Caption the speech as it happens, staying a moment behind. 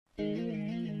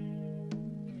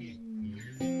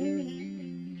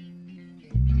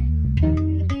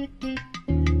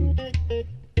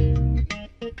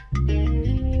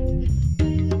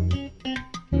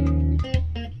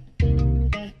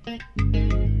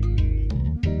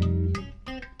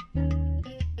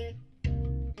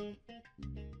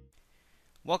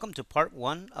Welcome to part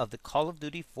 1 of the Call of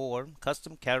Duty 4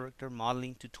 custom character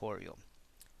modeling tutorial.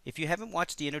 If you haven't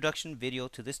watched the introduction video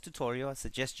to this tutorial, I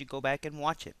suggest you go back and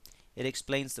watch it. It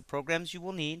explains the programs you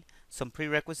will need, some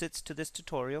prerequisites to this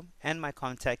tutorial, and my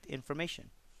contact information.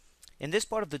 In this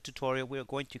part of the tutorial, we are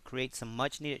going to create some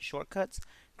much needed shortcuts,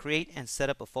 create and set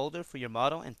up a folder for your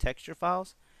model and texture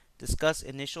files, discuss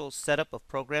initial setup of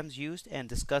programs used, and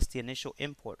discuss the initial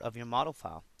import of your model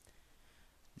file.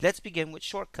 Let's begin with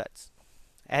shortcuts.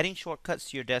 Adding shortcuts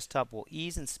to your desktop will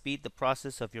ease and speed the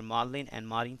process of your modeling and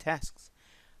modding tasks.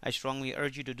 I strongly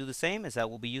urge you to do the same, as I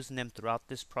will be using them throughout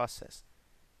this process.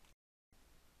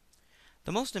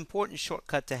 The most important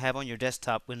shortcut to have on your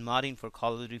desktop when modding for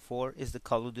Call of Duty 4 is the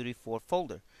Call of Duty 4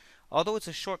 folder. Although it's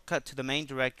a shortcut to the main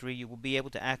directory, you will be able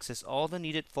to access all the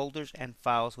needed folders and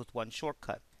files with one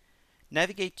shortcut.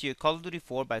 Navigate to your Call of Duty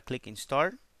 4 by clicking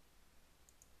Start,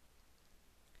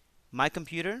 My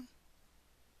Computer,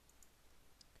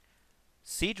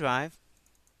 C Drive,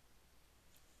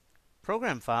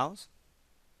 Program Files,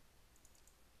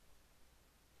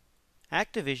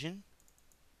 Activision,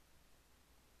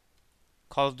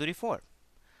 Call of Duty 4.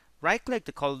 Right-click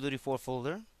the Call of Duty 4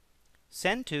 folder,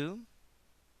 Send to,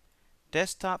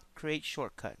 Desktop Create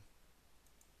Shortcut.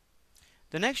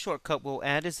 The next shortcut we'll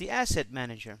add is the Asset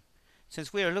Manager.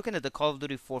 Since we are looking at the Call of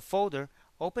Duty 4 folder,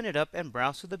 open it up and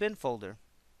browse to the bin folder.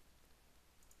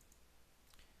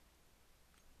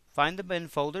 Find the bin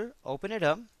folder, open it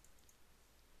up,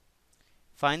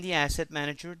 find the Asset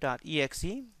Manager.exe,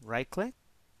 right-click,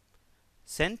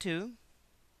 Send to,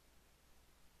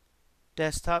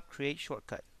 Desktop Create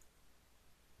Shortcut.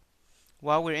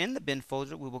 While we're in the bin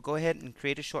folder, we will go ahead and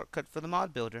create a shortcut for the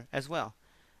mod builder as well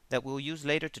that we'll use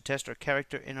later to test our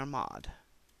character in our mod.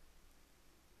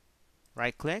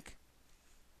 Right-click,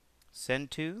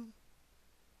 Send to,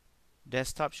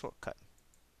 Desktop Shortcut.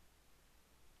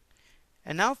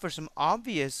 And now for some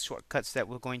obvious shortcuts that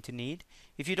we're going to need.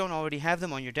 If you don't already have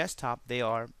them on your desktop, they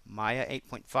are Maya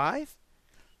 8.5,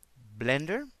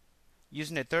 Blender.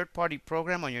 Using a third-party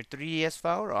program on your 3ds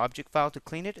file or object file to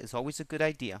clean it is always a good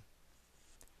idea.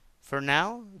 For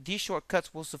now, these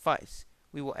shortcuts will suffice.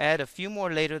 We will add a few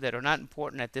more later that are not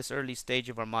important at this early stage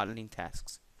of our modeling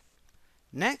tasks.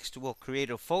 Next, we'll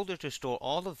create a folder to store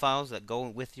all the files that go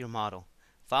with your model.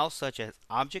 Files such as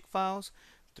object files,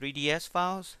 3ds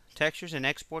files, textures, and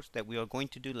exports that we are going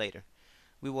to do later.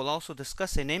 We will also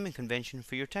discuss a naming convention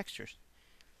for your textures.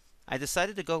 I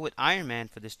decided to go with Iron Man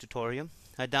for this tutorial.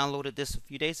 I downloaded this a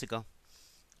few days ago.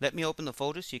 Let me open the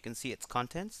folder so you can see its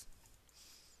contents.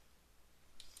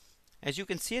 As you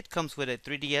can see, it comes with a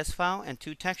 3ds file and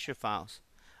 2 texture files.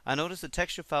 I notice the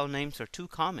texture file names are too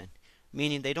common,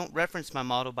 meaning they don't reference my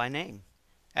model by name.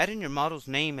 Adding your model's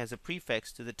name as a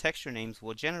prefix to the texture names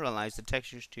will generalize the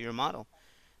textures to your model.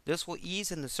 This will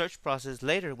ease in the search process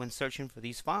later when searching for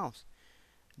these files.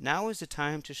 Now is the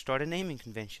time to start a naming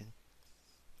convention.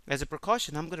 As a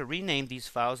precaution, I'm going to rename these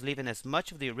files, leaving as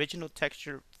much of the original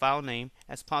texture file name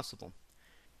as possible.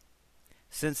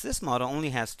 Since this model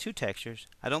only has 2 textures,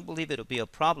 I don't believe it'll be a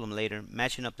problem later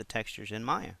matching up the textures in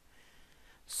Maya.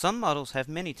 Some models have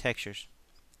many textures,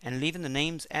 and leaving the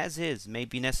names as is may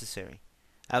be necessary.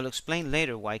 I will explain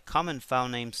later why common file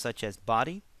names such as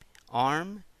body,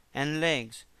 arm, and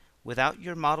legs without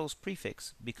your model's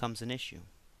prefix becomes an issue.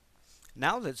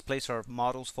 Now let's place our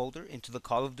models folder into the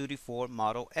Call of Duty 4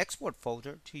 model export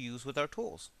folder to use with our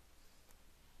tools.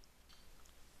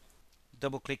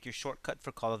 Double-click your shortcut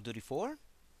for Call of Duty 4.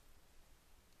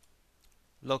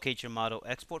 Locate your model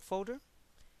export folder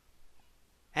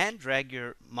and drag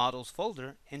your models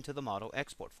folder into the model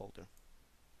export folder.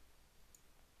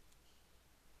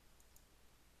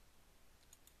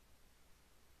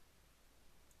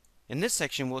 In this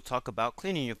section, we'll talk about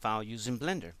cleaning your file using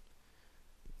Blender.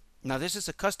 Now, this is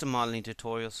a custom modeling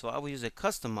tutorial, so I will use a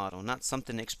custom model, not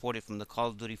something exported from the Call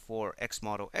of Duty 4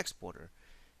 Xmodel exporter.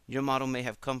 Your model may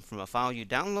have come from a file you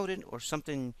downloaded or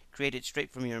something created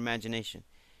straight from your imagination.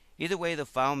 Either way, the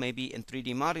file may be, in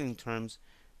 3D modeling terms,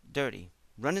 dirty.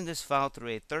 Running this file through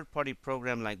a third-party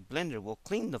program like Blender will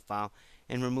clean the file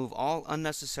and remove all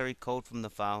unnecessary code from the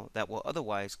file that will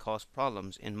otherwise cause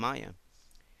problems in Maya.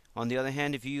 On the other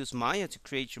hand, if you use Maya to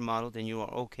create your model, then you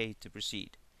are okay to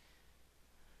proceed.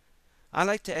 I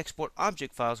like to export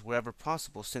object files wherever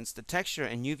possible, since the texture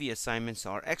and UV assignments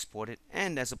are exported,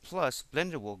 and as a plus,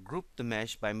 Blender will group the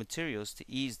mesh by materials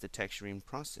to ease the texturing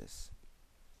process.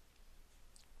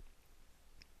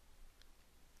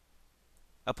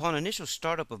 Upon initial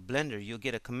startup of Blender, you'll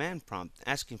get a command prompt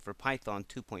asking for Python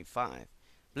 2.5.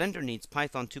 Blender needs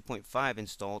Python 2.5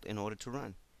 installed in order to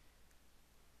run.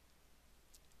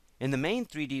 In the main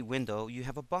 3D window, you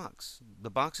have a box. The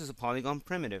box is a polygon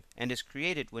primitive and is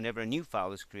created whenever a new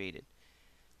file is created.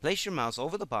 Place your mouse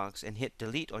over the box and hit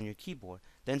delete on your keyboard,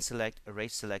 then select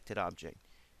erase selected object.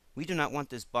 We do not want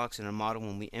this box in our model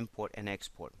when we import and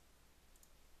export.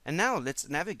 And now let's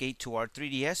navigate to our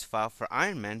 3ds file for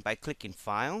Iron Man by clicking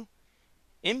File,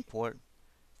 Import,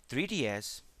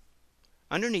 3ds.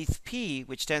 Underneath P,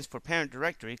 which stands for Parent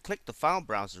Directory, click the File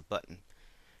Browser button.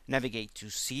 Navigate to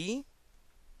C,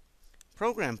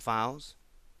 Program Files,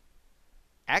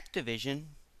 Activision,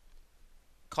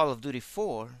 Call of Duty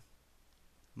 4,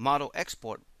 Model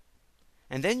Export,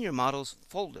 and then your Models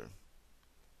folder.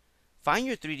 Find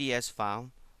your 3ds file,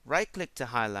 right-click to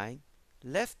highlight,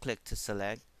 left-click to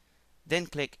select, then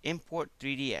click Import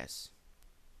 3ds.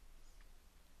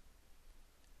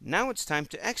 Now it's time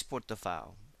to export the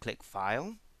file. Click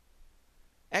File,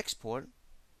 Export,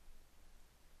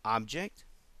 Object.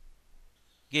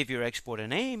 Give your export a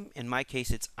name. In my case,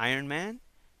 it's Iron Man.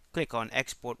 Click on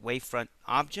Export Wavefront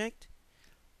Object.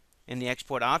 In the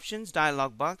Export Options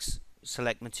dialog box,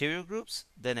 select Material Groups,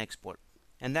 then Export.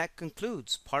 And that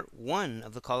concludes part 1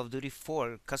 of the Call of Duty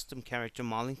 4 custom character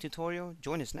modeling tutorial.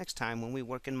 Join us next time when we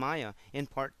work in Maya in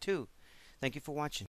part 2. Thank you for watching.